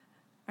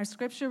Our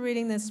scripture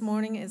reading this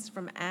morning is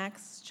from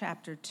Acts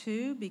chapter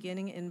 2,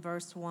 beginning in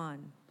verse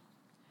 1.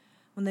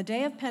 When the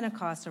day of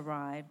Pentecost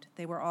arrived,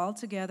 they were all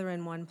together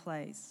in one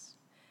place.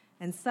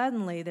 And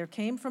suddenly there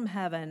came from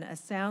heaven a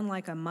sound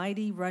like a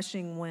mighty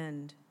rushing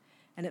wind,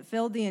 and it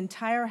filled the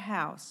entire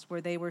house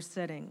where they were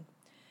sitting.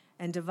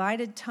 And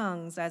divided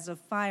tongues as of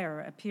fire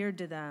appeared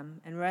to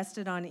them and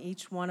rested on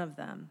each one of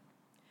them.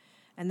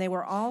 And they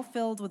were all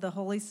filled with the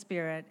Holy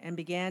Spirit and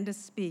began to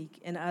speak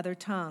in other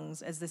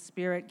tongues as the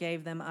Spirit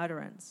gave them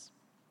utterance.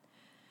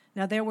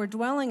 Now there were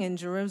dwelling in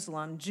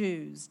Jerusalem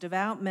Jews,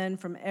 devout men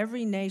from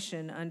every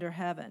nation under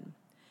heaven.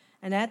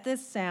 And at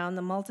this sound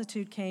the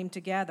multitude came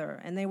together,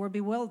 and they were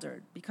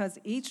bewildered, because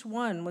each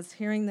one was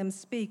hearing them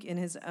speak in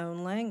his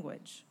own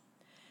language.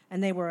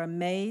 And they were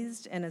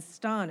amazed and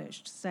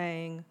astonished,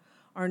 saying,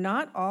 "Are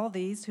not all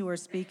these who are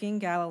speaking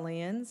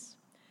Galileans?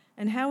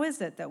 And how is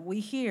it that we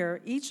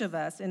hear, each of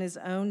us in his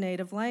own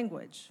native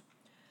language?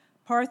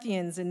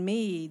 Parthians and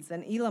Medes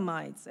and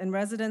Elamites and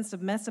residents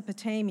of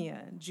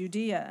Mesopotamia,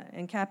 Judea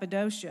and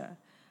Cappadocia,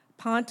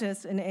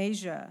 Pontus and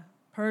Asia,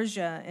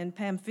 Persia and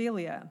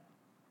Pamphylia,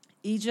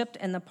 Egypt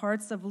and the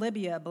parts of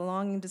Libya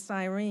belonging to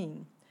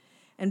Cyrene,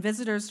 and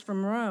visitors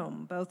from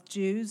Rome, both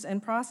Jews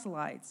and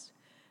proselytes,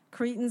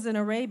 Cretans and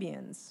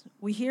Arabians.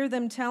 We hear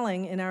them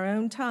telling in our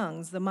own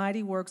tongues the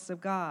mighty works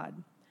of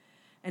God."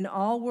 And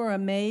all were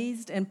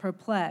amazed and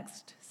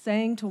perplexed,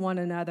 saying to one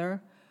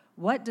another,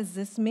 "What does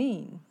this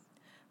mean?"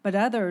 But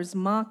others,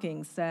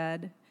 mocking,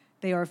 said,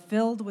 "They are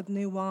filled with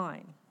new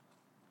wine."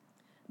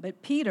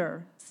 But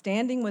Peter,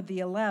 standing with the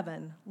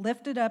 11,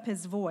 lifted up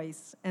his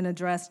voice and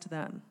addressed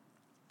them.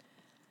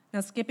 Now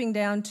skipping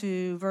down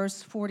to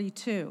verse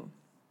 42.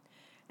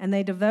 And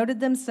they devoted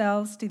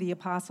themselves to the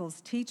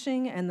apostles'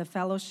 teaching and the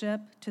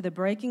fellowship, to the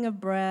breaking of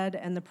bread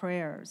and the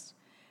prayers.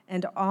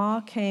 And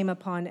awe came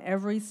upon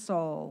every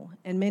soul,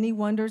 and many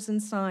wonders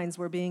and signs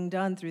were being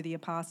done through the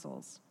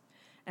apostles.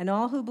 And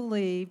all who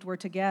believed were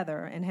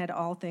together and had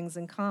all things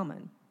in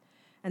common.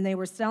 And they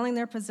were selling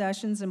their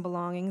possessions and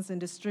belongings and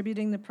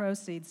distributing the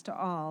proceeds to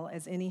all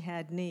as any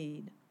had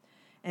need.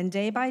 And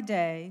day by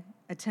day,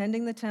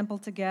 attending the temple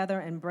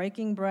together and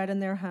breaking bread in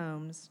their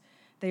homes,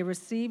 they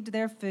received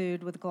their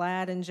food with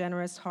glad and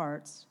generous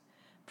hearts,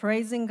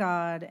 praising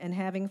God and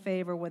having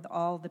favor with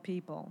all the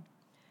people.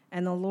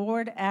 And the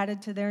Lord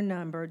added to their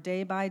number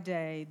day by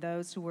day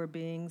those who were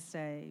being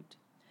saved.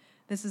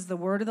 This is the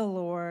word of the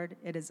Lord.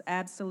 It is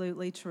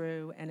absolutely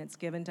true, and it's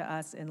given to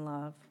us in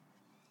love.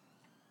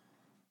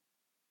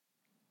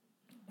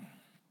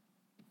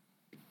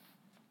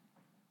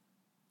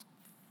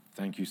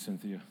 Thank you,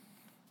 Cynthia.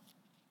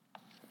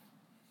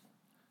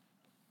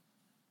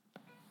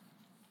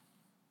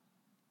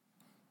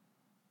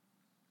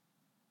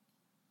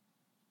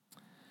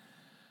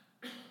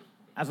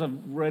 As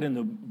I've read in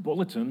the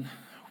bulletin,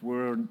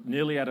 we're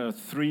nearly at a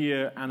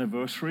 3-year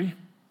anniversary.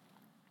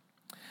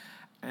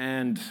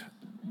 And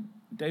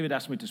David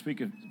asked me to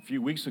speak a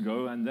few weeks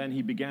ago, and then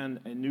he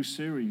began a new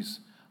series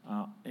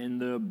in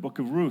the book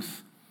of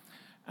Ruth.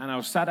 And I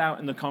was sat out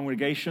in the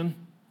congregation,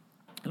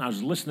 and I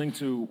was listening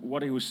to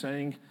what he was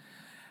saying,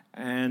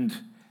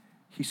 and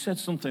he said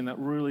something that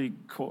really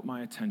caught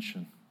my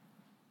attention.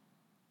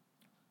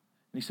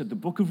 And he said, the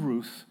book of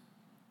Ruth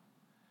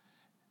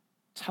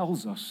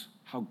tells us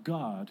how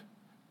God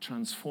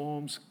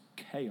transforms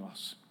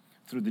chaos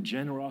through the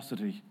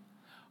generosity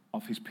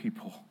of his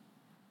people.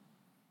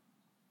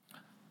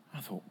 I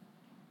thought,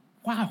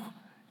 wow,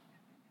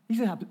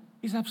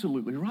 he's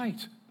absolutely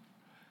right.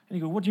 And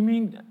you go, what do you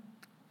mean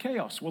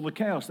chaos? Well, the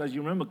chaos, as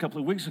you remember a couple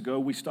of weeks ago,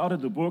 we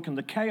started the book, and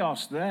the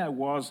chaos there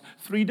was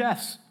 3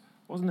 deaths,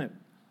 wasn't it?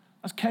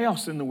 That's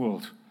chaos in the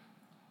world.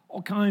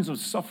 All kinds of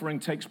suffering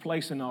takes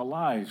place in our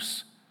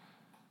lives,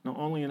 not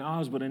only in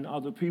ours, but in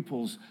other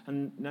people's.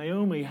 And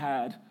Naomi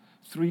had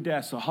 3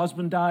 deaths. Her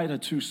husband died, her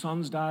 2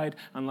 sons died,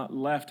 and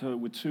left her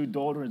with 2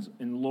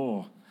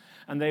 daughters-in-law.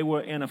 And they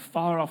were in a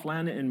far-off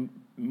land in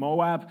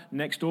Moab,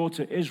 next door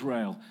to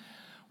Israel.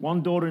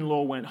 One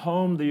daughter-in-law went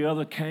home, the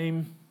other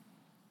came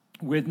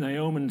with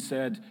Naomi and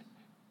said,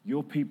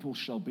 "Your people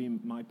shall be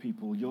my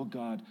people, your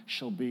God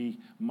shall be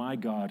my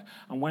God."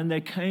 And when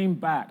they came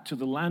back to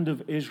the land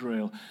of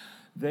Israel,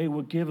 they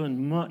were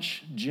given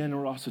much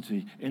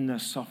generosity in their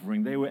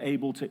suffering. They were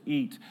able to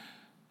eat.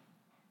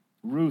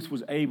 Ruth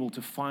was able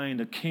to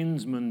find a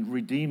kinsman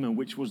redeemer,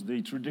 which was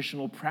the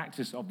traditional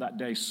practice of that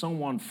day.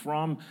 Someone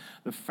from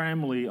the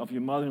family of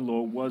your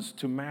mother-in-law was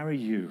to marry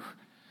you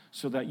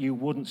so that you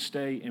wouldn't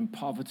stay in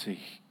poverty.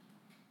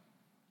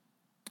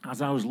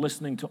 As I was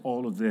listening to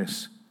all of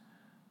this,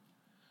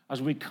 as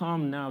we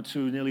come now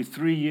to nearly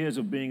 3 years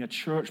of being a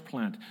church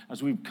plant,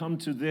 as we've come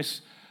to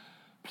this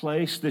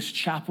place, this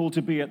chapel,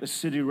 to be at the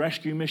City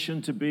Rescue Mission,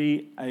 to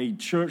be a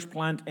church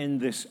plant in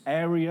this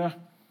area,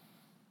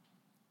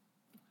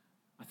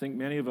 I think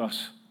many of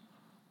us,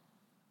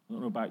 I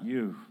don't know about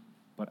you,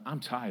 but I'm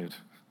tired.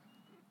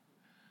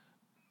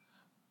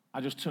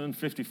 I just turned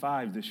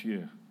 55 this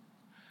year.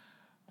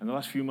 And the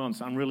last few months,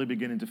 I'm really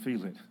beginning to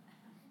feel it.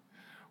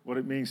 What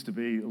it means to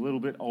be a little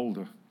bit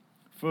older.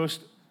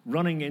 First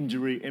running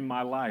injury in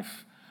my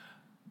life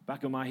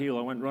back on my heel.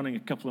 I went running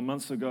a couple of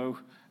months ago,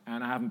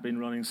 and I haven't been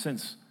running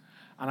since.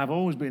 And I've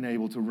always been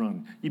able to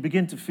run. You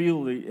begin to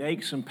feel the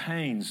aches and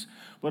pains,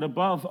 but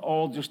above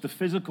all, just the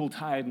physical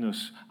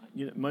tiredness.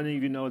 Many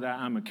of you know that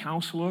I'm a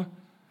counselor.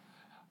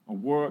 I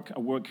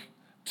work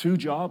 2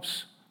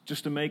 jobs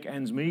just to make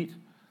ends meet.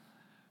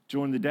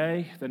 During the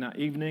day, then at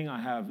evening, I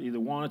have either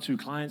 1 or 2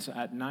 clients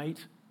at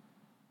night.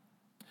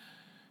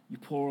 You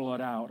pour all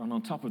that out, and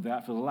on top of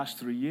that, for the last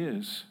 3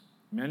 years,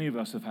 many of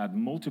us have had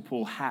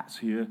multiple hats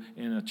here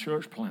in a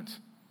church plant.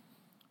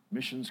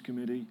 Missions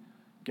committee,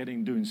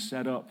 doing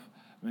setup.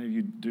 Many of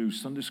you do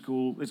Sunday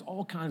school. There's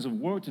all kinds of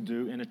work to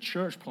do in a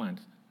church plant.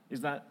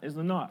 Is there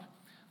not?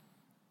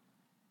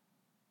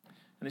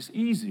 And it's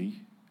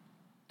easy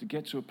to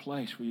get to a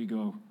place where you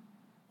go,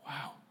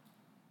 wow,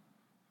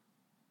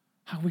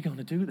 how are we going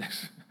to do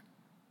this?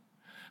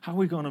 How are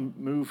we going to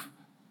move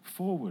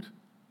forward?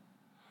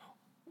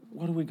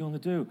 What are we going to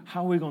do?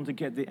 How are we going to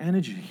get the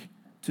energy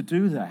to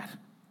do that?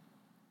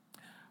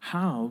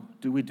 How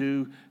do we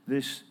do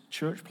this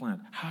church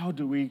plant? How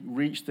do we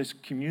reach this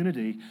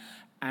community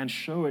and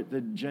show it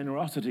the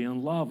generosity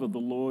and love of the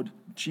Lord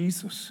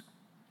Jesus?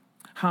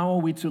 How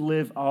are we to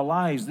live our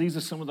lives? These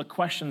are some of the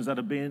questions that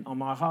have been on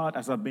my heart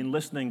as I've been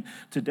listening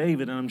to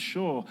David, and I'm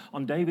sure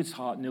on David's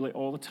heart nearly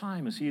all the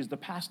time as he is the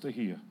pastor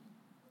here.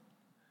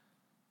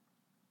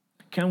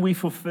 Can we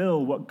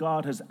fulfill what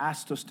God has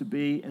asked us to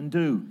be and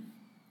do?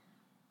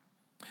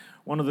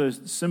 One of the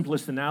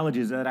simplest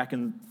analogies that I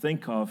can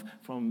think of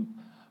from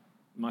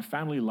my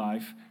family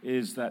life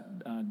is that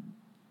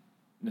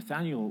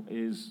Nathaniel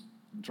is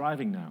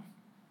driving now.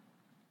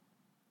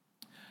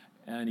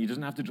 And he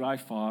doesn't have to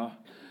drive far.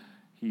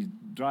 He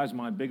drives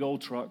my big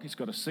old truck. It's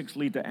got a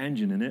 6-liter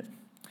engine in it.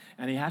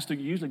 And he has to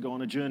usually go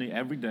on a journey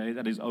every day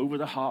that is over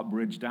the Hart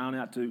Bridge down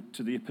out to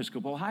the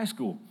Episcopal High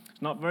School.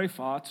 It's not very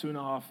far,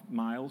 2.5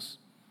 miles.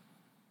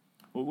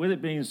 But with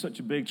it being such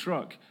a big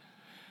truck,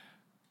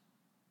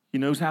 he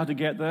knows how to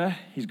get there.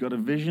 He's got a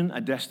vision, a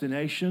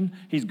destination.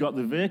 He's got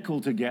the vehicle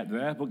to get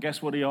there. But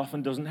guess what he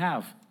often doesn't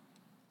have?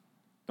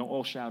 Don't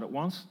all shout at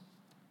once.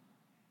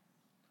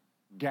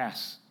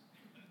 Gas.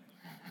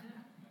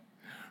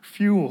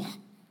 Fuel.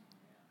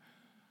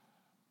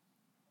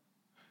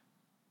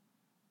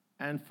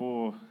 And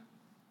for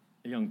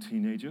a young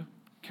teenager,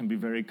 can be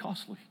very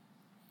costly.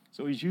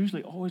 So he's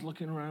usually always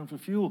looking around for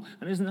fuel.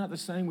 And isn't that the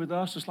same with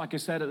us? Just like I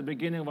said at the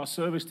beginning of our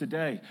service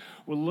today,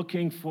 we're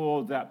looking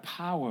for that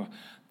power,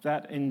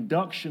 that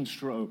ignition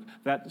stroke,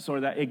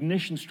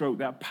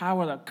 that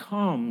power that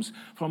comes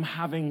from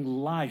having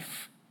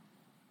life.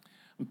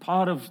 And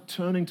part of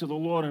turning to the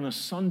Lord on a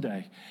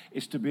Sunday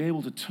is to be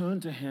able to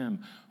turn to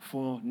Him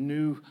for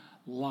new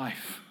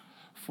life,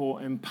 for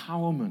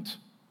empowerment.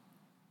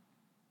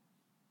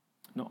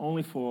 Not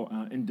only for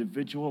our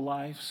individual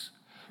lives,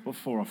 but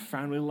for our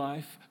family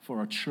life, for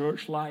our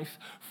church life,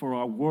 for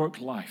our work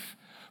life.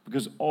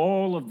 Because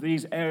all of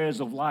these areas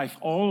of life,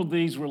 all of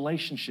these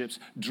relationships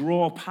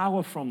draw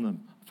power from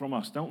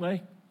us, don't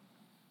they?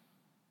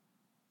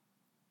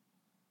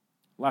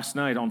 Last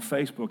night on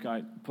Facebook,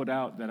 I put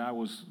out that I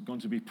was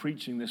going to be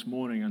preaching this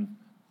morning, and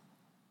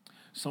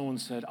someone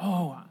said,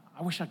 "Oh,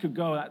 I wish I could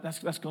go.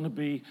 That's going to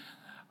be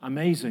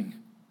amazing."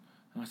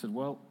 And I said,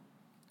 "Well,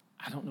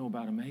 I don't know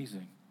about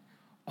amazing.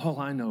 All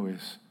I know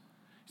is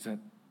that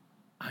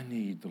I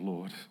need the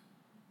Lord."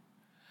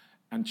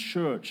 And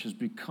church has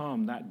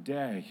become that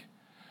day.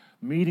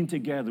 Meeting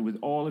together with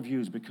all of you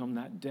has become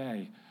that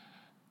day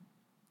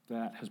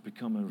that has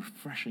become a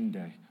refreshing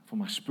day for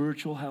my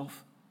spiritual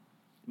health,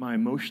 my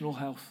emotional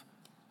health,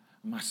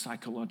 and my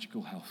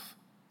psychological health.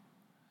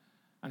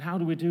 And how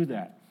do we do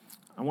that?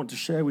 I want to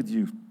share with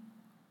you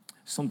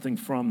something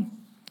from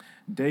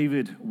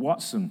David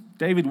Watson.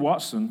 David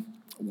Watson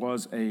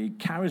was a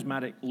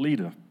charismatic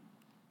leader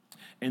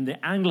in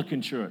the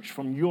Anglican Church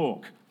from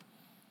York.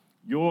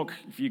 York,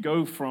 if you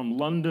go from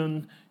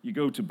London, you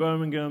go to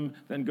Birmingham,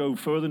 then go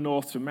further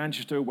north to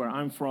Manchester, where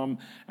I'm from,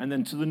 and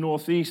then to the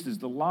northeast is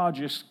the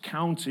largest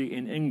county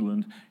in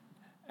England,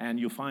 and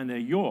you'll find there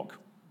York,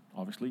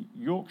 obviously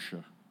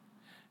Yorkshire.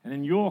 And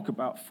in York,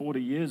 about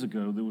 40 years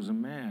ago, there was a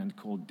man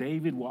called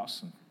David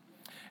Watson.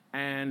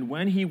 And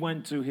when he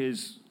went to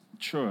his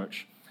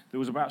church, there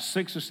was about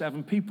 6 or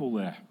 7 people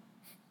there.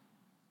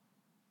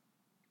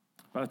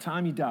 By the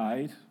time he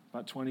died,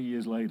 about 20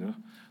 years later,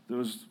 there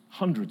was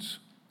hundreds.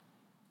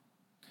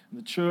 And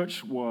the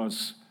church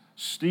was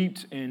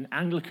steeped in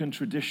Anglican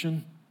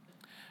tradition,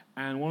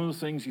 and one of the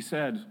things he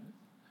said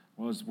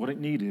was what it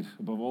needed,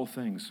 above all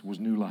things, was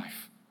new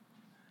life.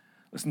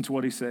 Listen to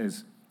what he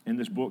says in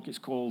this book. It's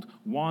called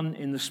One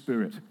in the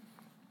Spirit.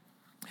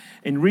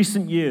 In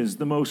recent years,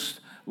 the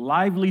most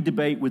lively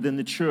debate within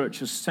the church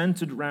has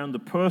centered around the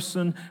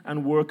person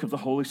and work of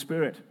the Holy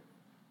Spirit.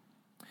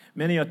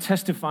 Many are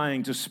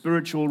testifying to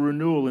spiritual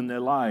renewal in their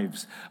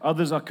lives.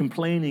 Others are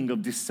complaining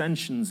of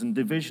dissensions and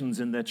divisions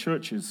in their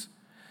churches.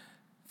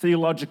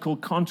 Theological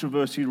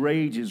controversy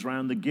rages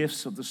around the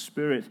gifts of the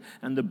Spirit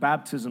and the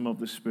baptism of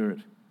the Spirit.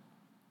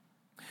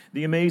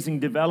 The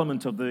amazing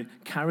development of the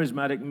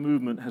charismatic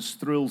movement has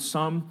thrilled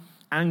some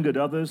angered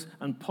others,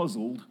 and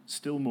puzzled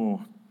still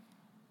more.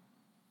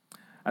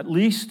 At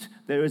least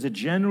there is a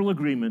general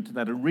agreement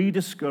that a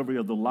rediscovery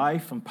of the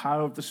life and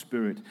power of the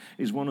Spirit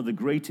is one of the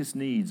greatest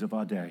needs of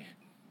our day.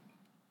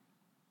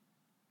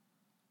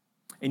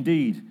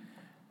 Indeed,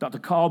 Dr.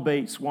 Carl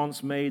Bates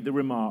once made the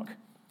remark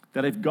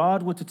that if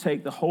God were to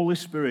take the Holy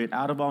Spirit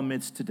out of our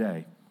midst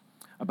today,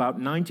 about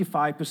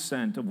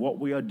 95% of what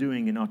we are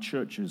doing in our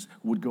churches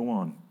would go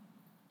on,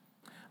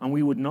 and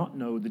we would not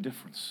know the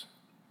difference.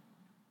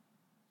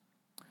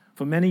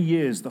 For many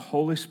years, the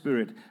Holy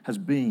Spirit has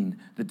been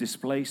the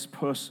displaced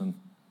person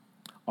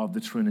of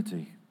the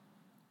Trinity.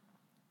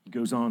 He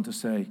goes on to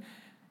say,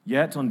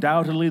 yet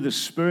undoubtedly the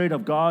Spirit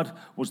of God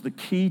was the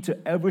key to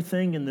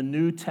everything in the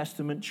New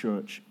Testament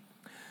church.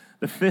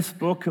 The 5th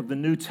book of the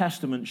New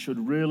Testament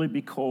should really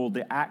be called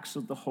the Acts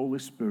of the Holy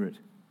Spirit.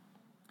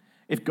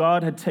 If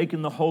God had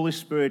taken the Holy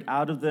Spirit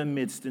out of their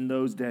midst in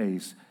those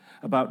days,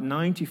 about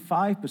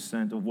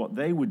 95% of what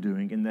they were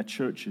doing in their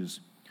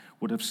churches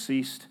would have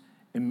ceased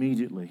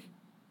immediately,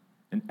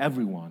 and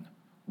everyone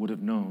would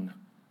have known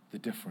the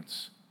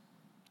difference.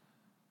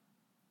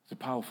 It's a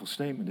powerful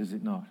statement, is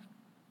it not?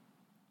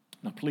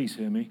 Now, please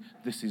hear me.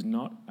 This is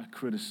not a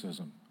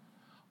criticism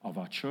of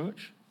our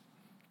church,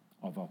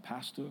 of our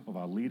pastor, of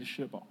our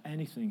leadership, or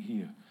anything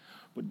here,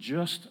 but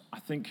just, I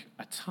think,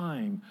 a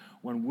time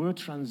when we're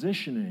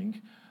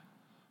transitioning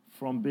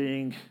from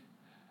being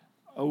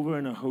over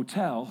in a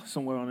hotel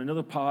somewhere on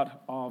another part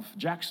of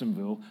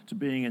Jacksonville to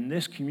being in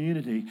this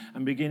community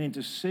and beginning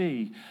to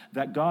see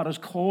that God has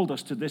called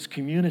us to this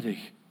community.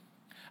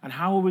 And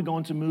how are we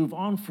going to move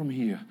on from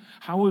here?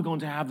 How are we going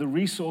to have the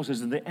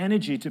resources and the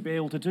energy to be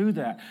able to do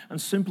that? And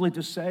simply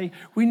to say,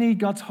 we need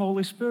God's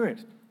Holy Spirit.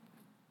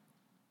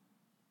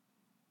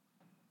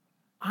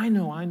 I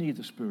know I need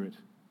the Spirit.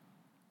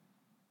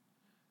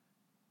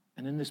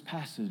 And in this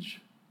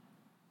passage,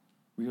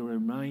 we are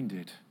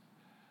reminded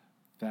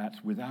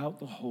that without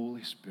the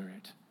Holy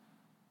Spirit,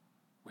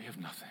 we have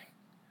nothing.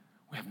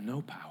 We have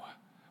no power.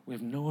 We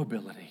have no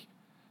ability.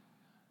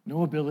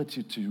 No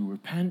ability to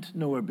repent,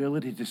 no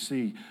ability to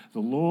see the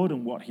Lord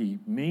and what He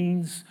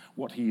means,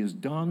 what He has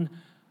done.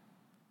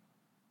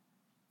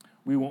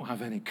 We won't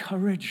have any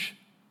courage.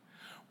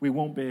 We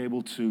won't be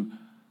able to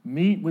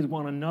meet with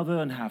one another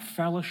and have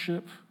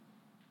fellowship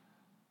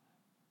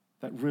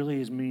that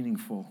really is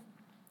meaningful.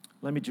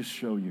 Let me just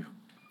show you.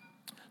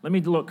 Let me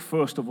look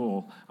first of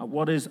all at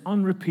what is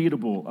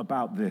unrepeatable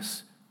about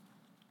this.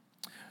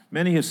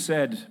 Many have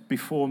said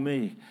before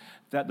me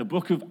that the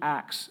book of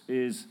Acts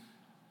is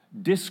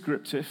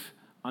descriptive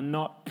and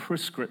not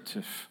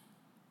prescriptive.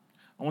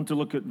 I want to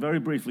look at very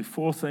briefly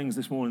 4 things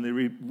this morning: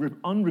 the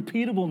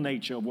unrepeatable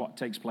nature of what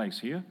takes place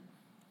here,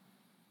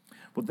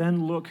 but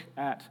then look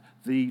at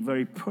the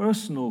very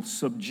personal,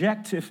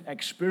 subjective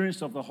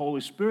experience of the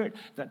Holy Spirit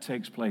that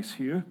takes place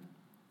here,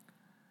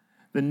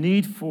 the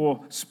need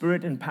for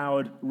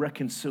Spirit-empowered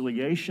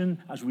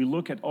reconciliation as we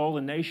look at all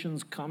the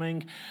nations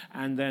coming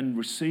and then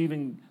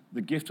receiving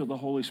the gift of the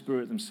Holy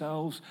Spirit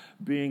themselves,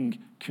 being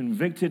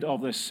convicted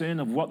of their sin,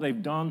 of what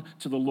they've done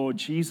to the Lord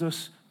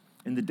Jesus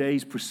in the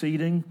days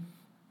preceding,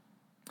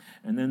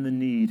 and then the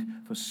need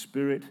for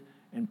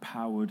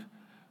Spirit-empowered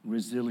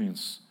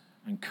resilience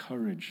and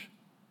courage.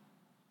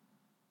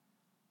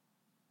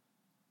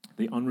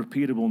 The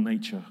unrepeatable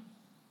nature.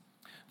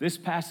 This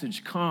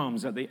passage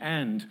comes at the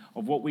end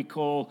of what we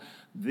call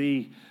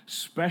the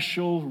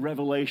special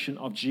revelation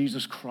of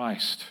Jesus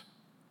Christ.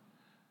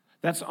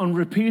 That's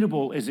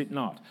unrepeatable, is it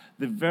not?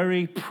 The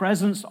very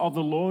presence of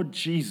the Lord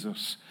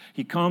Jesus.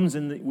 He comes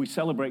and we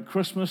celebrate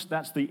Christmas.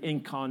 That's the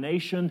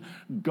incarnation.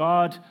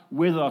 God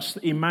with us,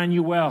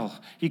 Emmanuel.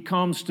 He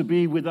comes to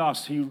be with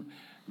us.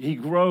 He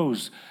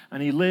grows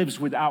and he lives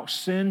without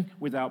sin,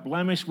 without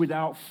blemish,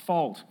 without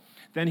fault.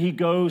 Then he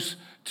goes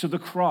to the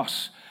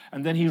cross,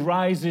 and then he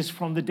rises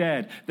from the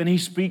dead. Then he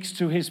speaks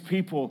to his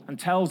people and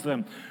tells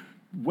them,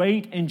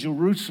 wait in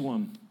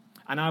Jerusalem,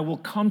 and I will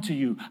come to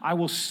you. I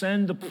will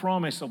send the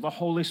promise of the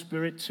Holy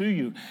Spirit to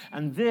you.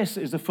 And this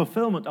is the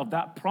fulfillment of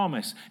that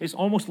promise. It's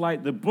almost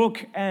like the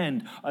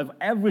bookend of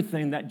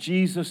everything that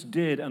Jesus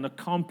did and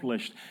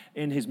accomplished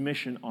in his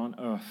mission on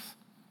earth.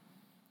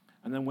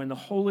 And then when the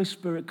Holy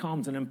Spirit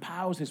comes and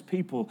empowers his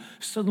people,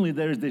 suddenly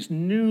there is this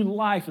new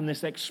life and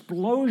this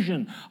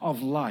explosion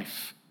of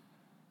life.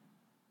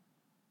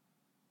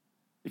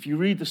 If you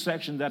read the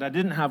section that I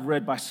didn't have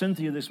read by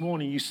Cynthia this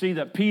morning, you see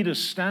that Peter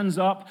stands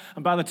up,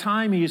 and by the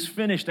time he is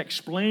finished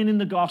explaining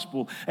the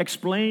gospel,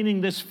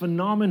 explaining this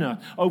phenomena,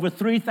 over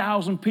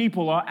 3,000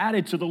 people are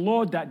added to the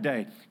Lord that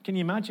day. Can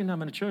you imagine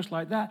having a church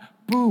like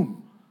that?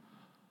 Boom.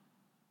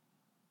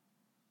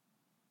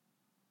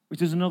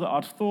 Which is another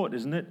odd thought,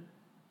 isn't it?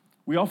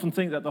 We often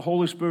think that the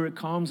Holy Spirit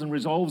comes and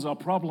resolves our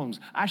problems.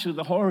 Actually,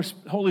 the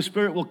Holy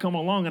Spirit will come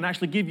along and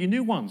actually give you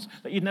new ones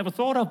that you'd never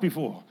thought of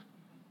before.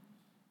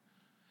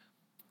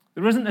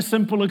 There isn't a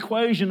simple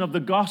equation of the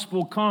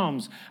gospel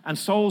comes and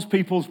solves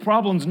people's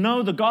problems.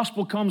 No, the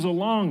gospel comes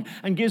along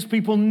and gives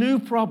people new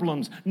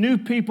problems, new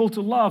people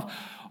to love,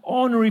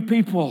 ordinary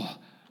people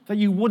that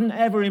you wouldn't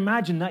ever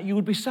imagine that you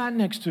would be sat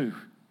next to.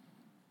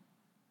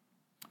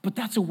 But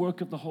that's a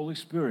work of the Holy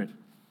Spirit.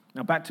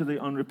 Now back to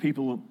the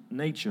unrepeatable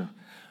nature.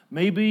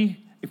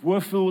 Maybe if we're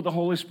filled with the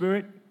Holy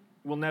Spirit,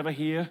 we'll never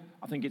hear.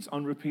 I think it's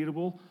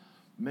unrepeatable.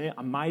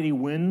 A mighty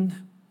wind,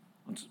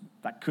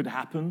 that could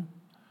happen,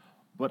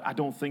 but I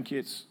don't think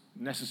it's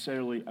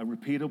necessarily a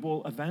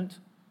repeatable event.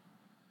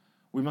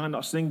 We might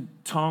not sing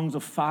tongues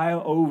of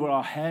fire over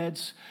our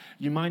heads.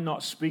 You might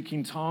not speak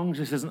in tongues.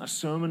 This isn't a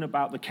sermon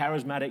about the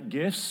charismatic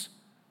gifts.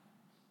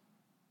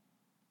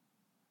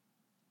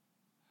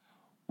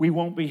 We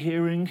won't be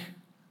hearing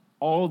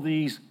all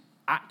these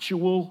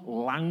actual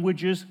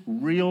languages,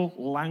 real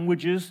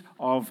languages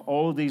of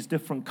all these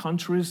different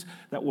countries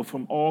that were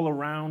from all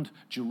around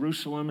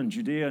Jerusalem and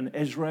Judea and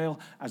Israel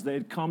as they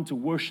had come to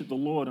worship the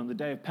Lord on the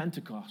day of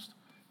Pentecost.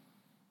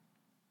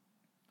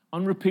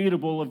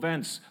 Unrepeatable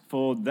events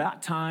for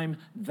that time,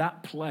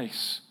 that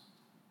place.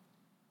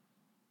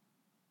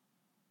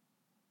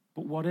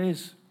 But what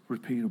is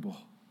repeatable?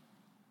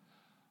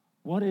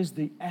 What is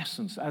the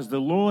essence? As the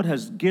Lord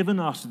has given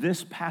us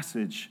this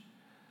passage,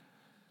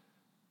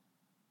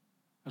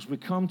 as we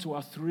come to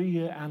our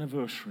 3-year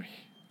anniversary,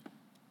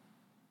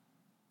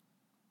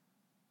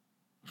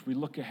 as we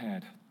look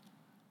ahead,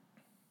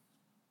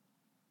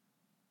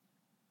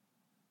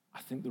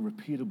 I think the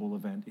repeatable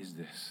event is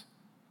this: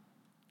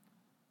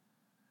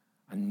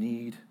 a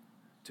need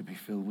to be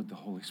filled with the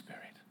Holy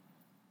Spirit.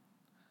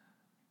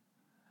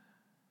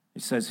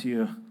 It says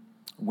here,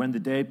 when the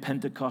day of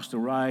Pentecost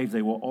arrived,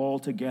 they were all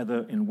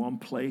together in one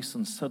place,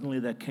 and suddenly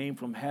there came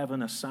from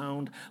heaven a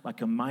sound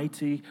like a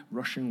mighty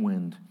rushing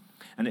wind,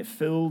 and it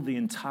filled the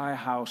entire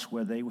house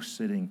where they were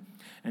sitting,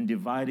 and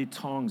divided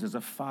tongues as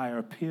a fire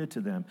appeared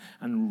to them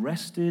and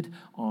rested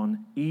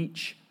on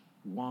each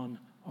one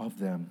of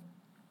them.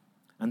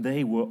 And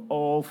they were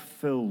all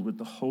filled with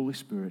the Holy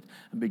Spirit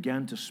and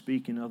began to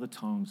speak in other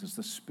tongues as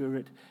the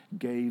Spirit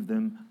gave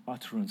them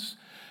utterance.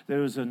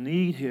 There is a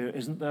need here,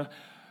 isn't there?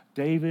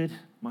 David,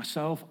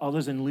 myself,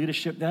 others in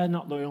leadership, they're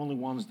not the only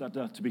ones that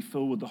are to be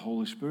filled with the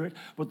Holy Spirit,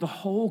 but the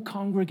whole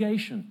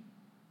congregation.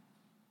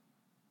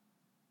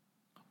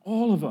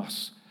 All of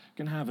us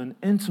can have an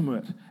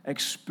intimate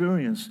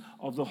experience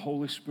of the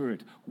Holy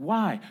Spirit.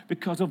 Why?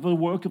 Because of the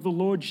work of the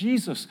Lord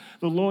Jesus.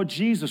 The Lord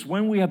Jesus,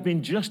 when we have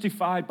been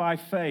justified by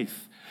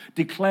faith,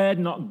 declared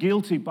not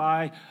guilty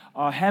by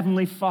our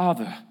Heavenly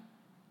Father,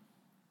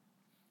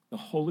 the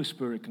Holy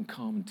Spirit can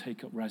come and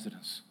take up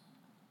residence.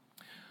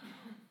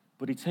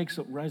 But He takes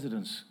up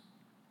residence.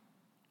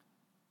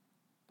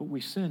 But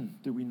we sin,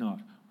 do we not?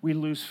 We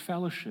lose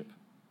fellowship.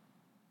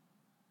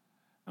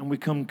 And we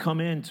can come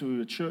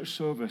into a church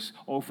service,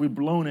 or if we've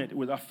blown it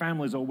with our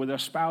families or with our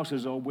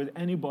spouses or with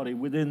anybody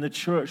within the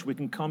church, we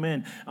can come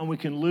in and we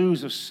can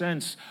lose a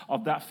sense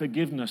of that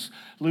forgiveness,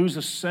 lose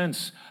a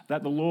sense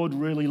that the Lord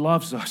really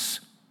loves us.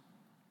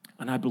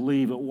 And I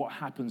believe that what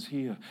happens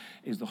here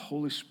is the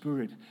Holy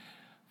Spirit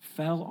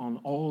fell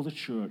on all the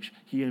church.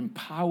 He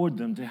empowered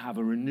them to have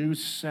a renewed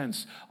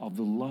sense of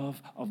the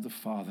love of the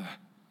Father.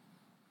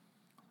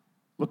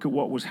 Look at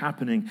what was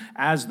happening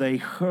as they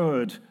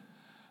heard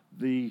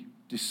the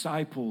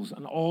disciples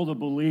and all the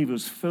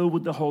believers filled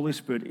with the Holy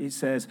Spirit. It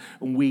says,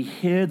 and we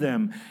hear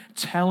them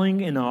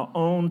telling in our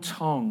own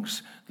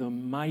tongues the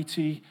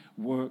mighty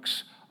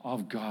works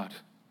of God.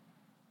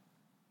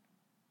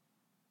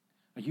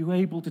 Are you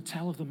able to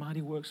tell of the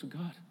mighty works of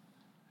God?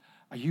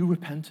 Are you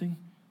repenting?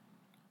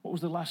 What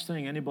was the last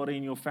thing anybody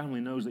in your family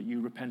knows that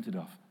you repented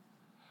of?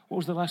 What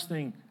was the last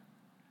thing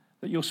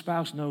that your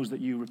spouse knows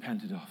that you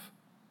repented of?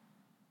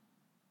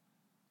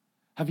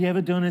 Have you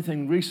ever done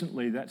anything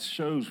recently that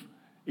shows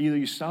either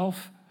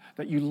yourself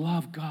that you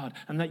love God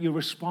and that you're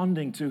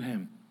responding to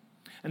Him?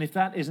 And if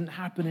that isn't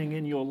happening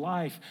in your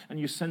life and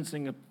you're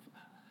sensing a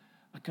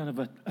kind of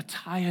a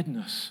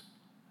tiredness,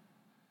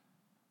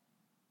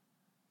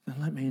 then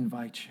let me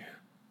invite you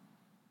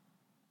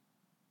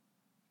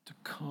to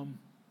come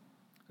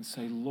and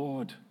say,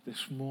 Lord,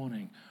 this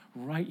morning,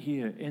 right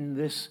here in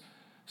this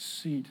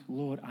seat,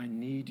 Lord, I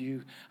need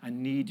you. I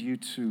need you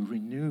to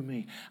renew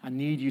me. I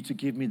need you to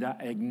give me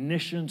that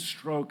ignition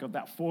stroke of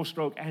that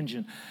 4-stroke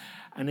engine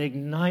and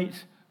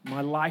ignite my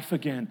life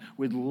again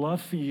with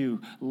love for you,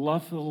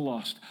 love for the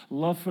lost,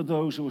 love for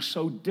those who are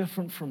so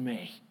different from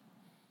me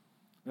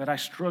that I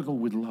struggle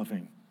with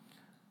loving.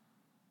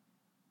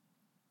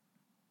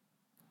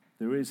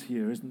 There is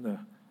here, isn't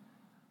there?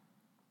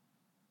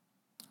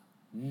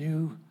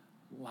 New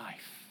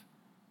life.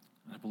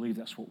 And I believe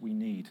that's what we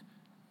need.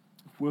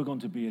 If we're going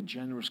to be a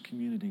generous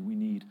community, we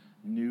need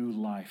new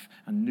life.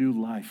 And new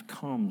life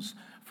comes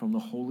from the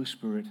Holy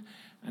Spirit,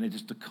 and it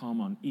is to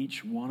come on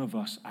each one of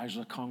us as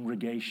a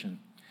congregation.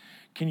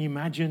 Can you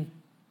imagine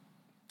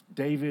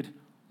David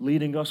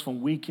leading us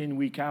from week in,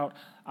 week out?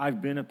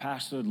 I've been a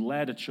pastor,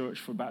 led a church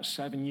for about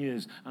 7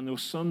 years, and there were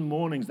some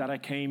mornings that I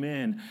came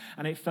in,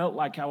 and it felt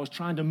like I was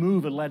trying to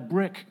move a lead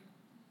brick.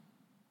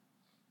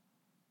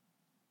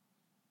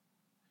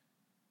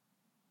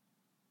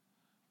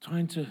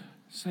 Trying to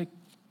say,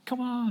 come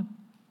on.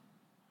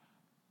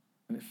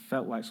 And it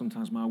felt like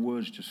sometimes my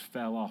words just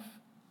fell off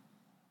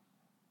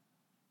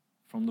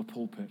from the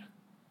pulpit.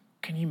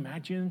 Can you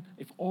imagine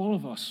if all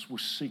of us were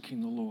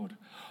seeking the Lord?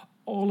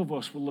 All of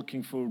us were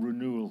looking for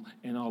renewal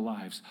in our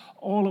lives.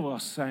 All of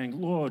us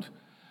saying, Lord,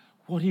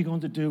 what are you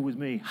going to do with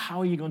me?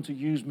 How are you going to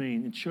use me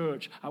in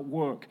church, at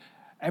work,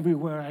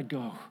 everywhere I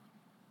go?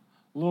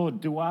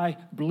 Lord, do I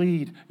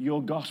bleed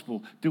your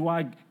gospel? Do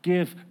I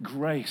give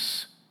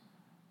grace?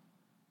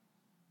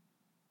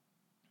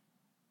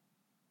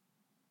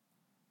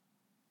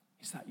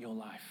 Is that your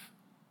life?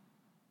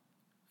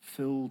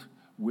 Filled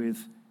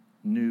with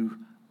new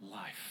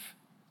life.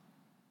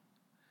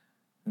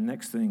 The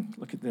next thing,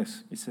 look at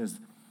this. It says,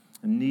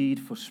 a need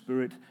for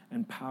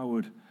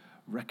Spirit-empowered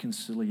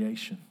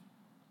reconciliation.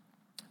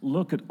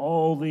 Look at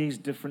all these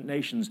different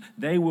nations.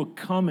 They were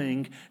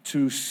coming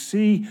to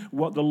see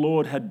what the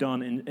Lord had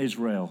done in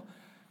Israel.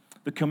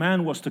 The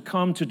command was to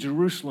come to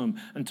Jerusalem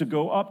and to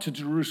go up to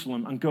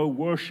Jerusalem and go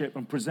worship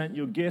and present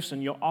your gifts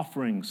and your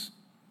offerings.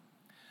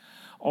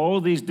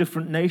 All these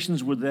different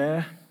nations were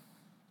there.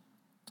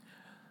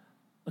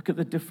 Look at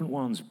the different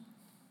ones.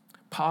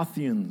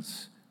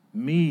 Parthians,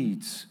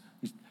 Medes.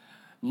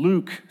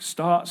 Luke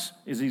starts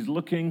as he's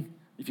looking.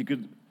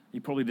 He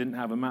probably didn't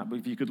have a map, but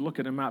if you could look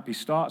at a map, he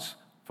starts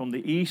from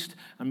the east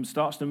and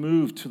starts to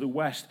move to the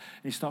west.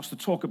 And he starts to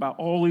talk about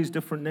all these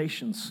different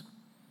nations.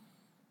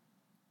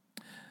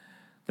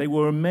 They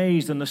were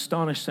amazed and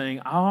astonished, saying,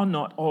 are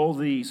not all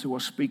these who are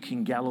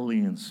speaking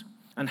Galileans?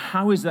 And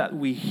how is that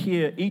we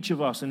hear each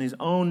of us in his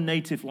own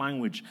native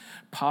language?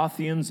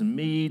 Parthians and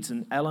Medes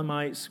and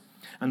Elamites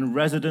and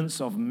residents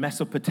of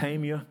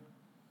Mesopotamia.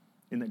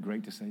 Isn't it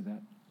great to say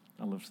that?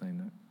 I love saying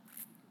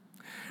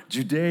that.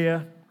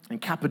 Judea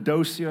and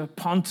Cappadocia,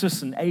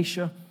 Pontus and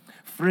Asia,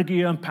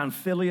 Phrygia and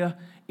Pamphylia,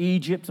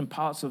 Egypt and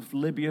parts of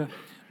Libya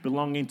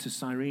belonging to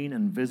Cyrene,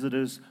 and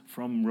visitors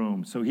from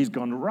Rome. So he's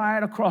gone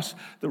right across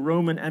the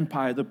Roman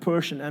Empire, the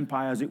Persian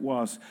Empire as it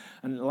was,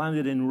 and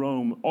landed in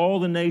Rome.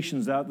 All the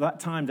nations at that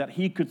time that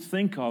he could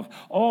think of,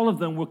 all of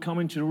them were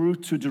coming to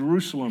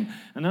Jerusalem.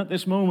 And at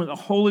this moment, the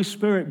Holy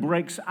Spirit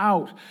breaks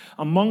out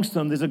amongst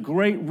them. There's a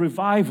great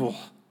revival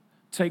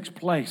takes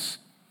place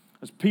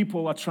as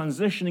people are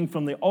transitioning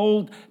from the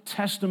Old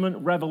Testament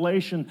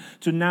revelation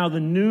to now the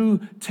New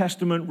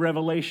Testament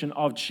revelation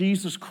of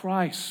Jesus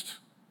Christ.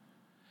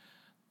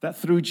 That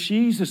through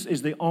Jesus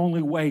is the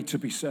only way to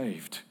be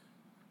saved.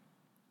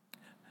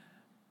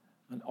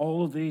 And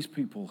all of these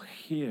people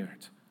hear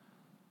it.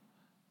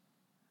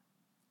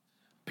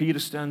 Peter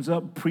stands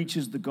up,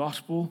 preaches the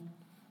gospel,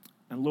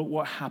 and look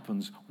what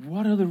happens.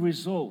 What are the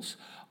results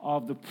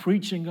of the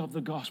preaching of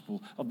the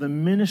gospel, of the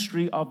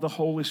ministry of the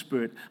Holy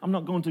Spirit? I'm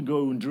not going to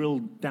go and drill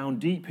down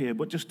deep here,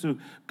 but just to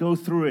go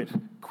through it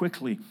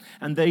quickly.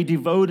 And they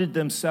devoted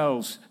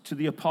themselves to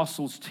the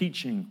apostles'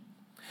 teaching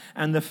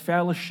and the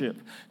fellowship,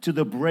 to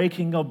the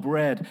breaking of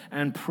bread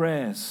and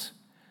prayers.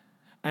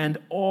 And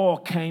awe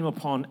came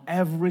upon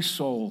every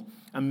soul,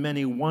 and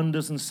many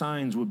wonders and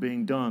signs were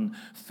being done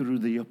through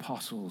the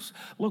apostles.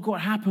 Look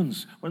what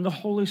happens when the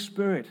Holy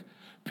Spirit,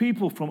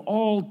 people from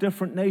all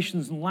different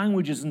nations and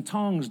languages and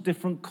tongues,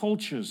 different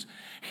cultures,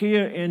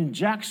 here in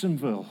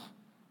Jacksonville.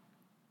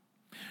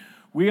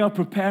 We are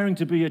preparing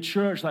to be a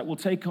church that will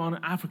take on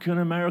an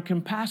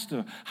African-American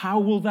pastor. How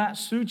will that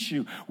suit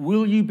you?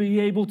 Will you be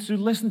able to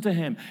listen to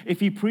him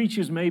if he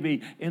preaches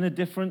maybe in a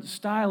different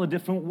style, a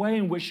different way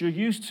in which you're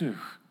used to?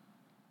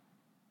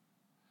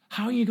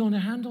 How are you going to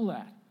handle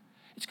that?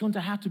 It's going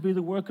to have to be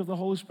the work of the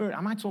Holy Spirit.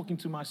 Am I talking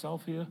to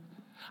myself here?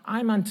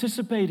 I'm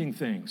anticipating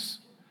things.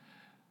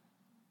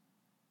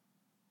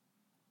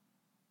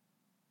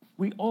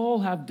 We all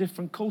have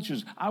different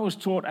cultures. I was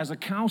taught as a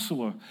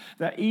counselor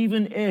that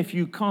even if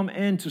you come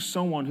into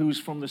someone who's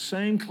from the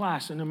same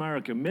class in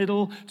America,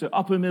 middle to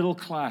upper middle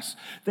class,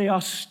 they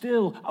are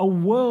still a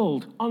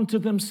world unto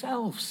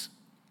themselves.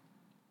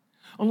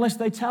 Unless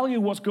they tell you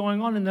what's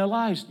going on in their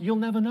lives, you'll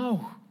never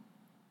know.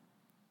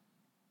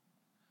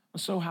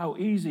 And so how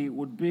easy it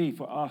would be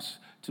for us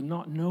to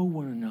not know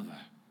one another.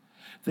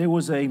 There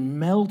was a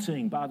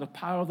melting by the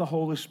power of the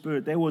Holy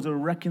Spirit. There was a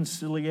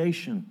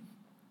reconciliation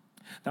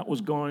that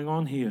was going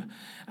on here.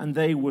 And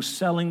they were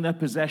selling their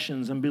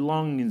possessions and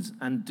belongings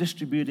and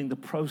distributing the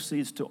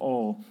proceeds to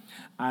all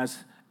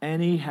as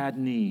any had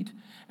need.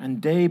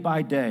 And day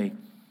by day,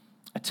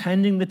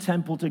 attending the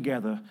temple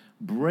together,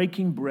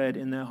 breaking bread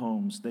in their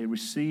homes, they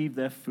received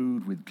their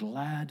food with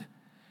glad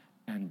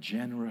and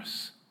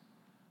generous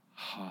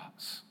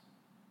hearts.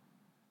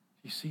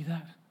 You see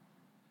that?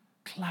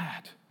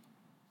 Glad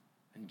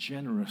and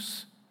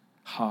generous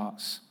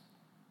hearts.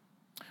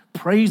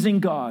 Praising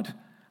God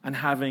and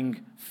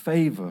having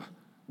favor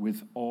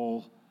with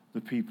all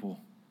the people.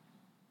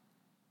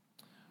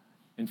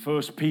 In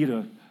 1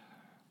 Peter,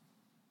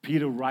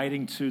 Peter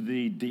writing to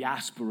the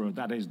diaspora,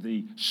 that is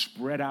the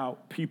spread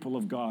out people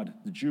of God,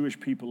 the Jewish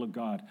people of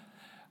God,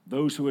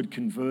 those who had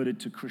converted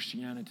to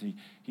Christianity,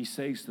 he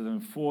says to them,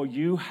 for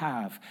you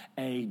have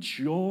a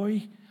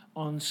joy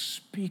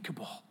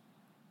unspeakable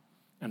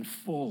and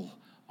full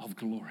of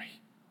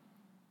glory.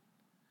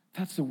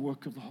 That's the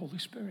work of the Holy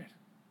Spirit.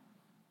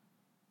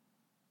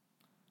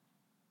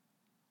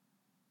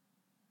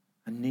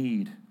 A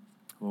need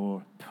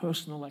for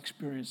personal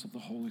experience of the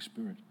Holy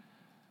Spirit.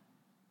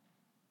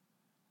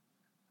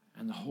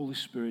 And the Holy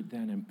Spirit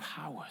then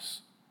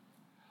empowers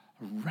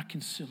a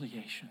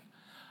reconciliation,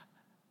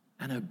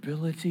 an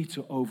ability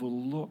to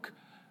overlook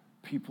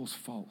people's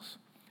faults,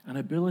 an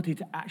ability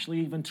to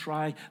actually even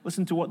try.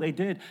 Listen to what they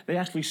did. They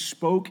actually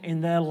spoke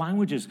in their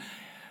languages.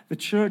 The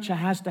church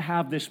has to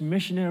have this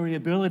missionary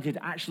ability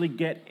to actually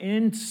get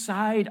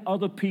inside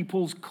other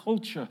people's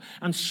culture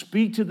and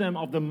speak to them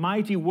of the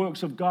mighty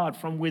works of God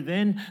from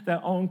within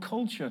their own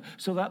culture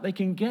so that they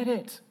can get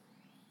it.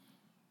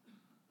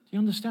 Do you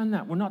understand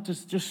that? We're not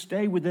to just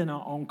stay within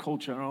our own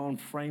culture, our own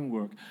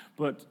framework,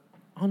 but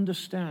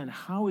understand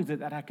how is it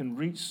that I can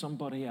reach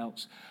somebody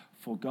else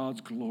for God's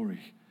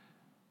glory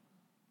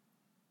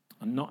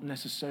and not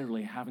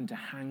necessarily having to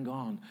hang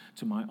on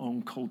to my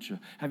own culture.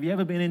 Have you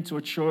ever been into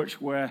a church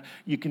where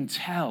you can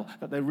tell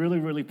that they're really,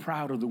 really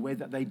proud of the way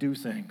that they do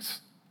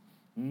things?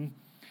 In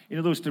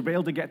other words, to be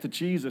able to get to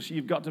Jesus,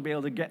 you've got to be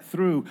able to get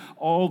through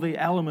all the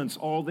elements,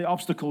 all the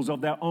obstacles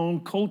of their own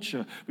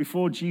culture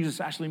before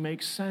Jesus actually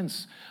makes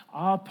sense.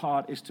 Our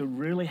part is to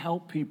really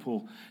help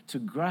people to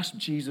grasp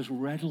Jesus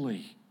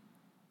readily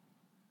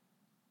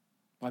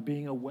by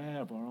being aware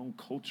of our own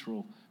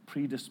cultural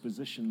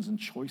predispositions and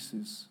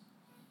choices.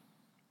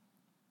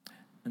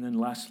 And then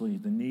lastly,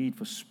 the need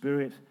for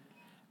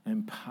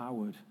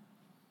Spirit-empowered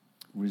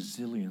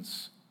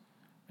resilience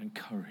and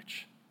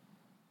courage.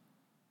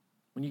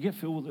 When you get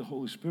filled with the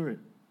Holy Spirit,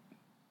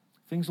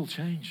 things will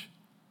change.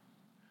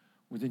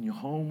 Within your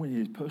home,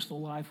 within your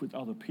personal life, with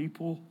other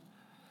people.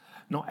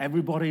 Not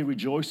everybody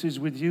rejoices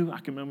with you.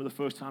 I can remember the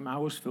first time I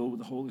was filled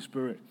with the Holy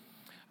Spirit,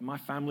 and my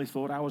family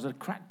thought I was a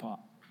crackpot.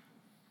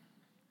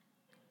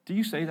 Do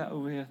you say that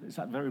over here? Is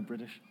that very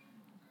British?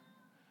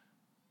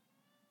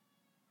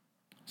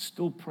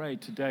 Still pray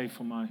today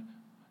for my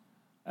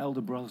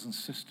elder brothers and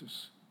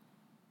sisters.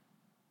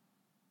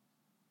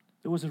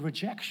 There was a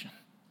rejection,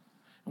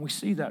 and we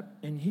see that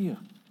in here.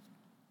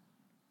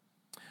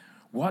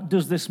 What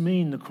does this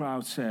mean, the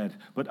crowd said?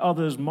 But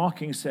others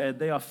mocking said,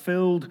 they are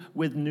filled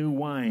with new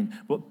wine.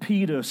 But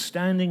Peter,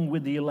 standing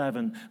with the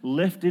 11,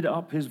 lifted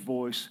up his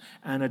voice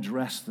and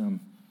addressed them.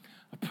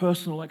 A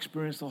personal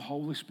experience of the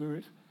Holy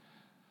Spirit,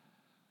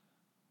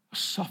 a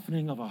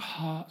softening of our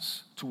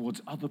hearts towards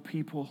other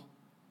people.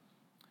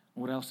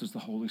 What else does the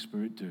Holy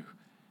Spirit do?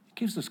 It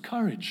gives us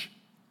courage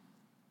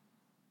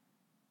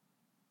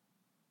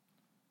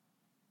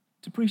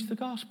to preach the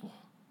gospel.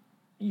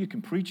 You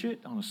can preach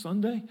it on a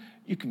Sunday.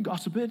 You can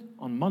gossip it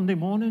on Monday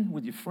morning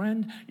with your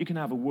friend. You can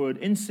have a word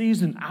in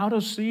season, out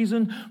of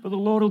season, but the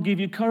Lord will give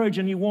you courage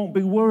and you won't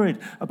be worried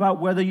about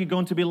whether you're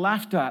going to be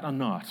laughed at or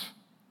not.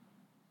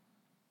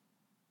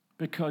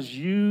 Because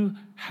you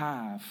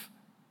have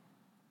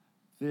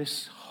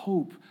this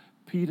hope.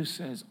 Peter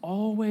says,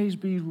 always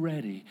be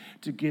ready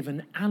to give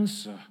an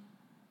answer,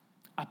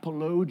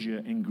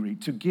 apologia in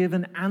Greek, to give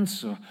an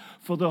answer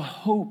for the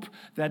hope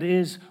that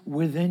is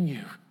within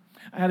you.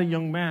 I had a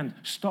young man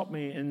stop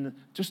me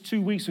just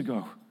 2 weeks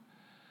ago. I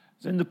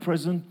was in the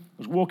prison. I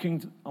was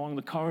walking along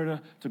the corridor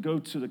to go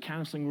to the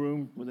counseling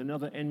room with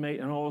another inmate,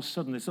 and all of a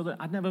sudden,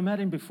 I'd never met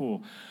him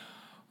before.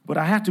 But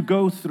I had to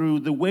go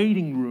through the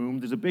waiting room.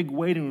 There's a big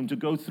waiting room to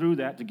go through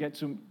that to get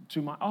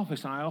to my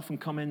office. And I often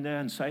come in there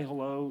and say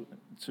hello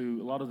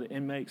to a lot of the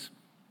inmates.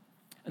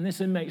 And this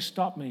inmate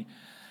stopped me.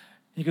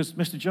 He goes,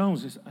 Mr.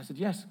 Jones. I said,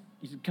 yes.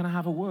 He said, can I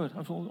have a word?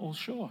 I said, oh,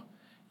 sure.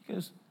 He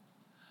goes,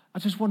 I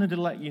just wanted to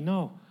let you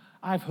know,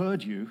 I've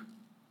heard you.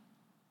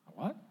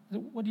 What? I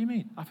said, what do you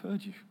mean? I've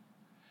heard you.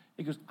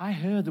 He goes, I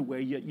heard the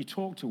way you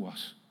talk to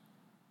us.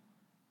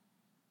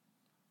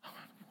 I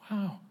went,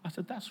 wow. I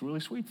said, that's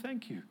really sweet.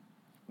 Thank you.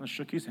 And I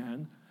shook his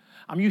hand.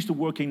 I'm used to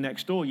working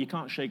next door. You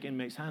can't shake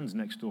inmates' hands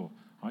next door.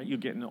 Right? You're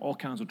getting in all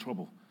kinds of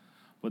trouble.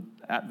 But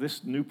at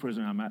this new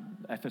prison I'm at,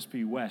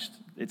 FSP West,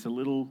 it's a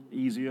little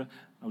easier.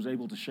 I was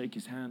able to shake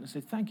his hand and say,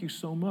 thank you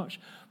so much.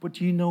 But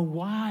do you know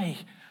why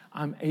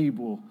I'm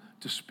able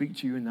to speak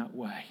to you in that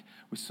way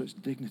with such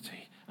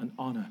dignity and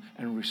honor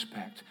and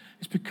respect?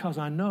 It's because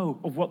I know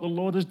of what the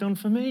Lord has done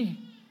for me.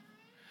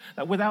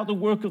 That without the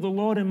work of the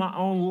Lord in my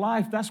own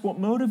life, that's what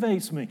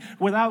motivates me.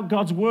 Without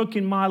God's work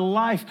in my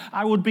life,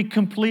 I would be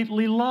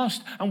completely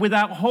lost. And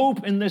without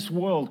hope in this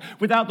world,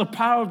 without the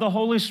power of the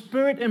Holy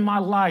Spirit in my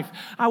life,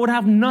 I would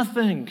have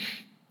nothing.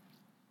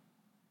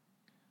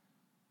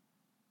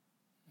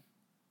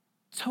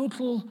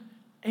 Total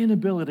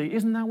inability.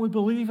 Isn't that what we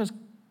believe as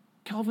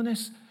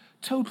Calvinists?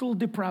 Total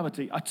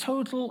depravity, a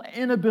total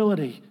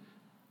inability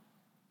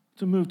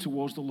to move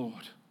towards the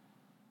Lord.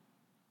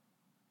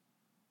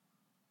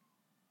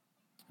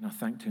 And I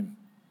thanked him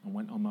and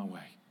went on my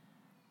way.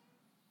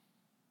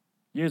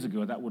 Years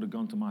ago, that would have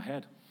gone to my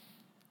head.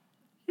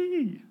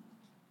 Yee.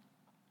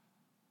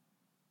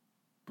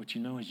 But you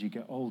know, as you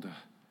get older,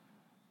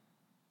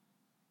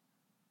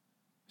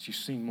 as you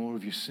see more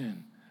of your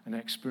sin and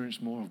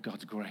experience more of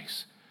God's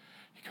grace,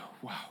 you go,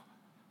 wow,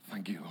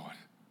 thank you, Lord.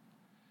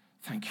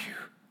 Thank you.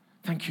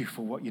 Thank you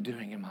for what you're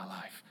doing in my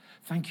life.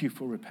 Thank you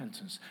for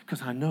repentance,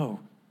 because I know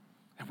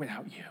that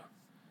without you,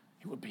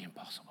 it would be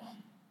impossible.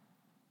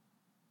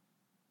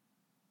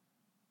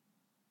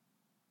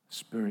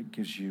 Spirit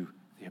gives you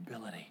the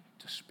ability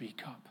to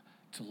speak up,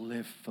 to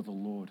live for the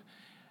Lord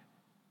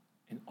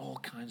in all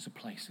kinds of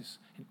places,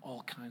 in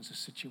all kinds of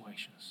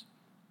situations,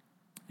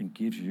 and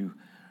gives you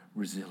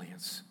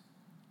resilience.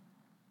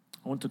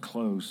 I want to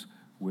close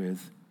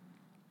with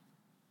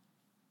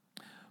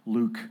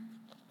Luke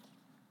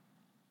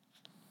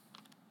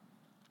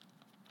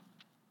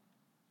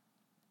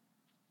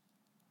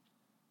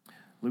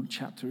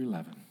chapter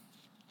 11.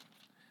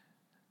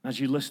 As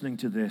you're listening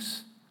to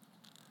this,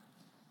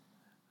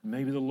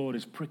 maybe the Lord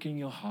is pricking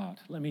your heart.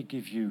 Let me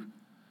give you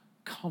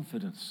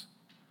confidence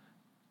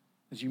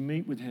as you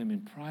meet with him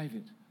in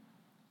private.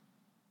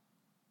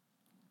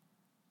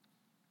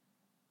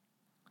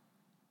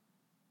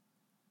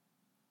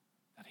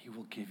 That he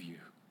will give you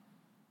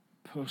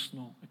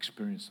personal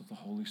experience of the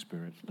Holy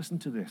Spirit. Listen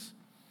to this.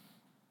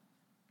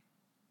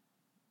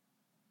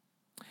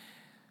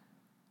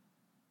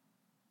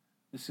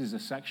 This is a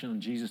section on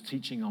Jesus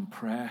teaching on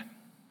prayer.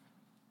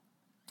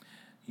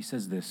 He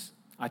says this,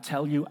 I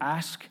tell you,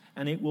 ask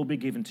and it will be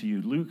given to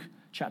you. Luke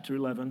chapter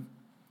 11,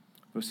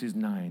 verses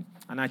 9.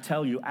 And I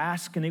tell you,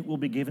 ask and it will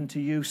be given to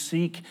you.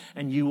 Seek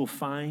and you will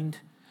find.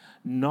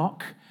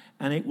 Knock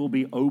and it will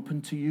be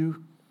open to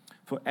you.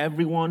 For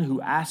everyone who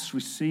asks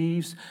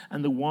receives,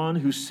 and the one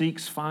who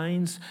seeks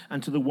finds,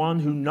 and to the one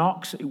who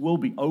knocks it will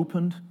be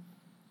opened.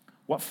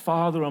 What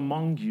father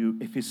among you,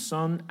 if his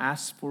son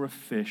asks for a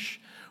fish,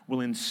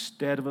 will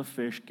instead of a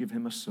fish give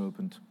him a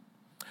serpent?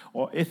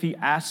 Or if he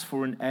asks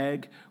for an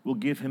egg, will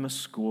give him a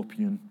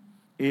scorpion?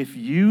 If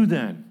you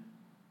then,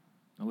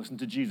 now listen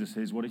to Jesus,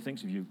 here's what he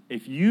thinks of you.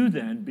 If you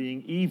then,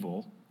 being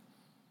evil,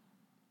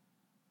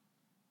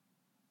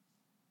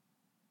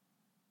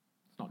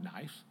 it's not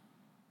nice,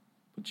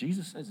 but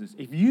Jesus says this,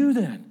 if you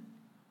then,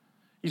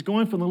 he's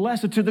going from the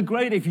lesser to the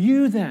greater, if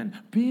you then,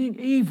 being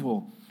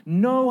evil,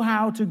 know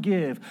how to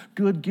give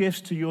good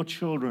gifts to your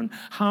children,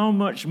 how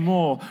much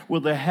more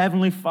will the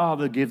Heavenly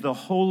Father give the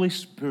Holy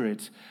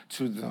Spirit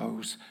to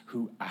those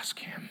who ask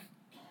him?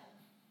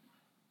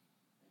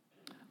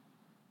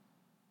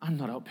 I'm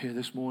not up here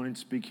this morning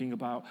speaking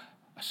about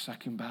a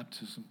second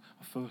baptism,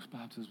 a first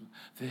baptism,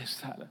 this,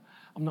 that.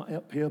 I'm not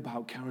up here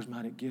about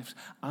charismatic gifts.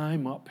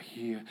 I'm up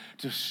here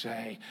to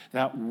say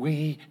that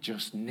we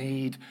just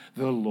need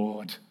the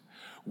Lord.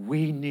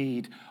 We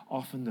need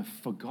often the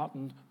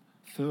forgotten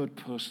third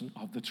person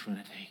of the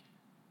Trinity.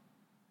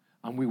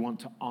 And we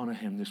want to honor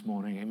him this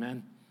morning.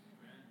 Amen?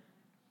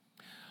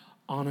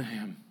 Honor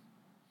him.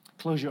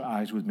 Close your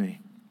eyes with me.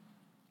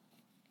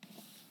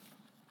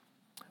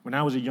 When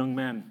I was a young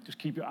man, just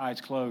keep your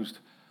eyes closed.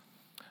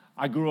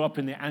 I grew up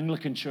in the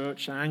Anglican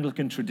church, an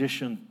Anglican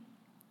tradition.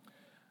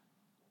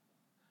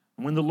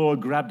 And when the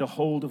Lord grabbed a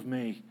hold of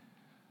me,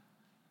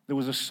 there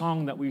was a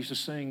song that we used to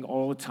sing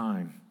all the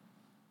time.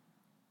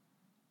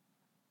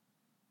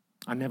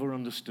 I never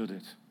understood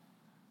it.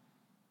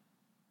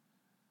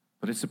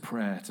 But it's a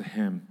prayer to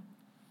him.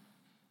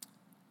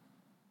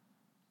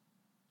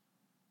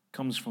 It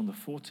comes from the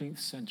 14th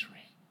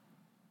century.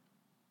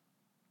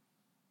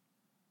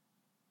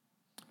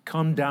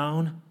 Come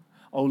down,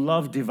 O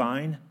love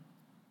divine.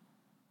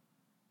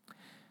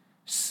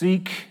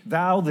 Seek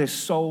thou this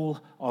soul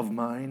of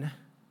mine,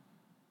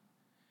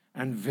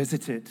 and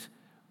visit it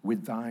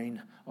with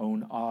thine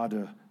own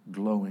ardor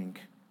glowing.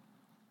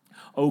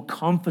 O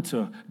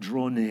Comforter,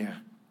 draw near.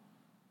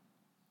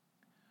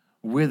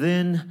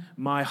 Within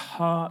my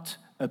heart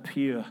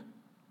appear,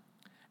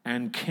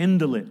 and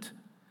kindle it,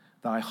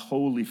 thy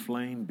holy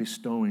flame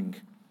bestowing.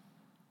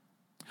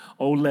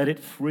 O let it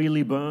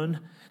freely burn,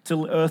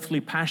 till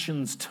earthly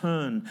passions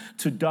turn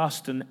to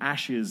dust and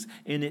ashes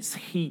in its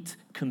heat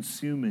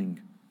consuming.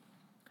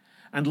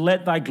 And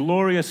let thy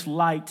glorious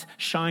light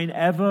shine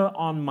ever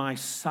on my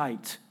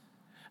sight,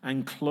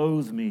 and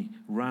clothe me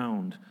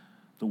round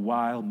the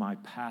while my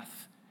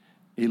path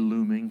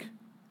illuming.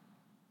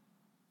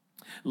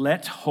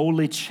 Let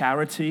holy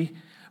charity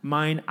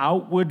mine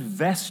outward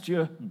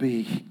vesture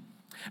be,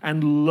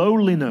 and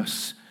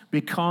lowliness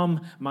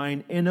become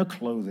mine inner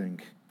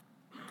clothing.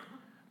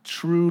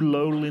 True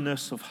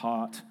lowliness of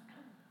heart,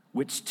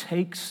 which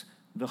takes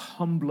the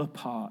humbler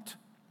part,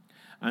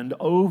 and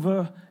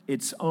over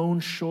its own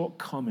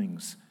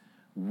shortcomings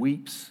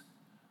weeps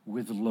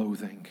with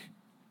loathing.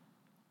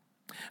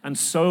 And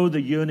so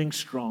the yearning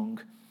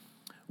strong,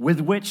 with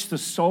which the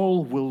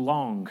soul will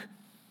long,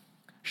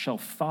 shall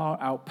far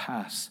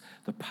outpass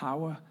the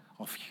power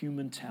of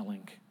human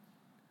telling.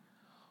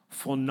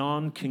 For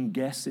none can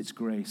guess its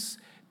grace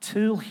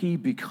till he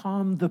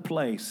become the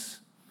place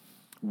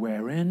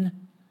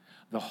wherein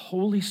the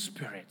Holy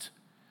Spirit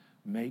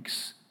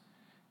makes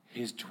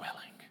his dwelling.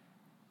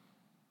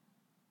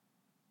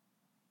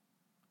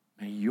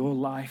 May your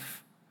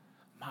life,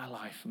 my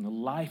life, and the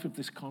life of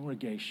this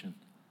congregation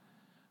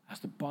as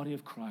the body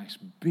of Christ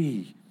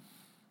be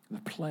the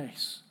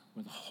place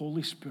where the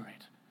Holy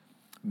Spirit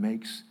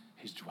makes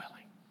his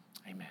dwelling.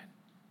 Amen.